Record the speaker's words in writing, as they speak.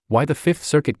Why the Fifth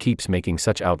Circuit keeps making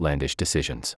such outlandish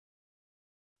decisions.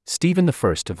 Stephen I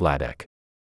of Ladakh.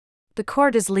 The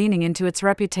court is leaning into its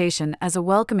reputation as a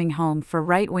welcoming home for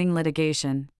right-wing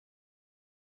litigation.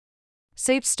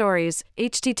 Saved stories,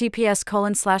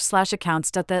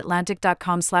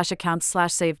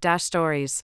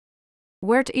 https://accounts.theatlantic.com/accounts/saved-stories.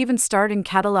 Where to even start in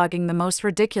cataloging the most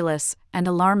ridiculous and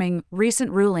alarming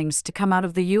recent rulings to come out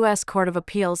of the U.S. Court of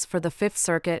Appeals for the Fifth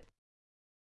Circuit?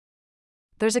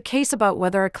 There's a case about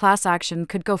whether a class action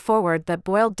could go forward that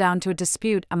boiled down to a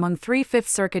dispute among 3 Fifth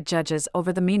Circuit judges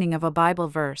over the meaning of a Bible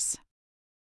verse.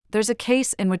 There's a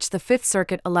case in which the Fifth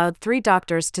Circuit allowed 3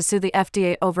 doctors to sue the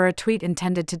FDA over a tweet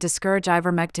intended to discourage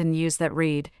ivermectin use that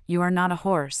read, "You are not a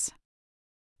horse.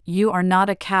 You are not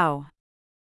a cow.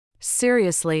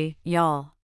 Seriously,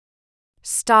 y'all.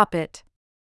 Stop it."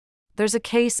 There's a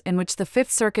case in which the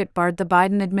Fifth Circuit barred the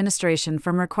Biden administration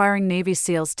from requiring Navy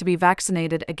SEALs to be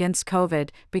vaccinated against COVID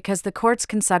because the court's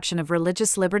conception of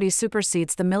religious liberty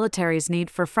supersedes the military's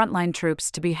need for frontline troops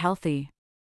to be healthy.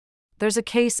 There's a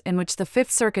case in which the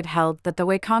Fifth Circuit held that the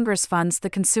way Congress funds the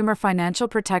Consumer Financial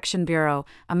Protection Bureau,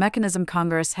 a mechanism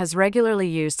Congress has regularly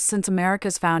used since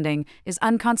America's founding, is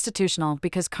unconstitutional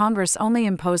because Congress only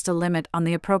imposed a limit on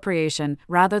the appropriation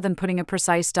rather than putting a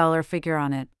precise dollar figure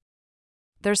on it.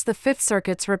 There's the Fifth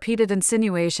Circuit's repeated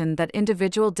insinuation that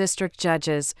individual district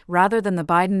judges, rather than the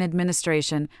Biden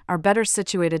administration, are better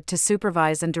situated to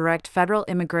supervise and direct federal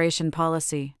immigration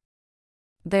policy.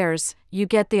 You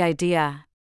get the idea.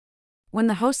 When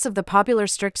the hosts of the popular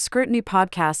Strict Scrutiny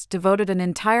podcast devoted an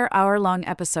entire hour-long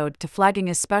episode to flagging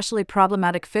especially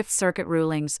problematic Fifth Circuit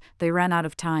rulings, they ran out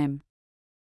of time.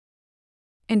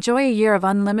 Enjoy a year of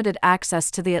unlimited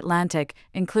access to The Atlantic,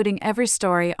 including every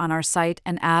story on our site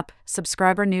and app,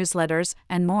 subscriber newsletters,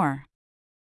 and more.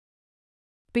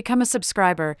 Become a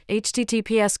subscriber,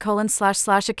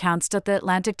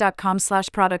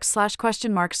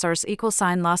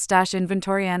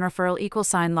 https://accounts.theatlantic.com/products/?source=loss-inventory and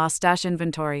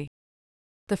referral=loss-inventory.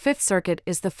 The Fifth Circuit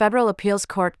is the federal appeals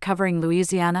court covering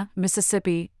Louisiana,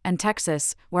 Mississippi, and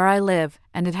Texas, where I live,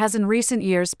 and it has in recent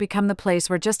years become the place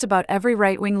where just about every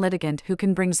right-wing litigant who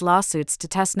can brings lawsuits to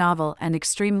test novel and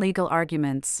extreme legal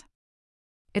arguments.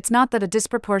 It's not that a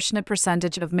disproportionate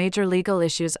percentage of major legal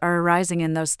issues are arising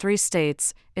in those 3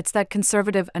 states, it's that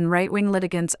conservative and right-wing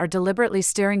litigants are deliberately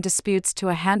steering disputes to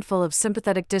a handful of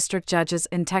sympathetic district judges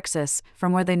in Texas,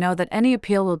 from where they know that any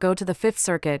appeal will go to the Fifth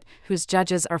Circuit, whose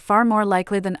judges are far more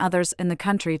likely than others in the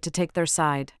country to take their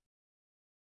side.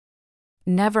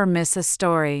 Never miss a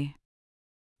story.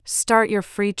 Start your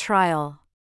free trial.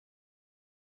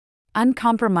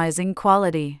 Uncompromising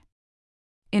quality.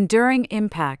 Enduring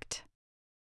impact.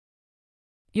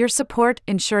 Your support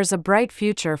ensures a bright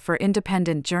future for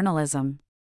independent journalism.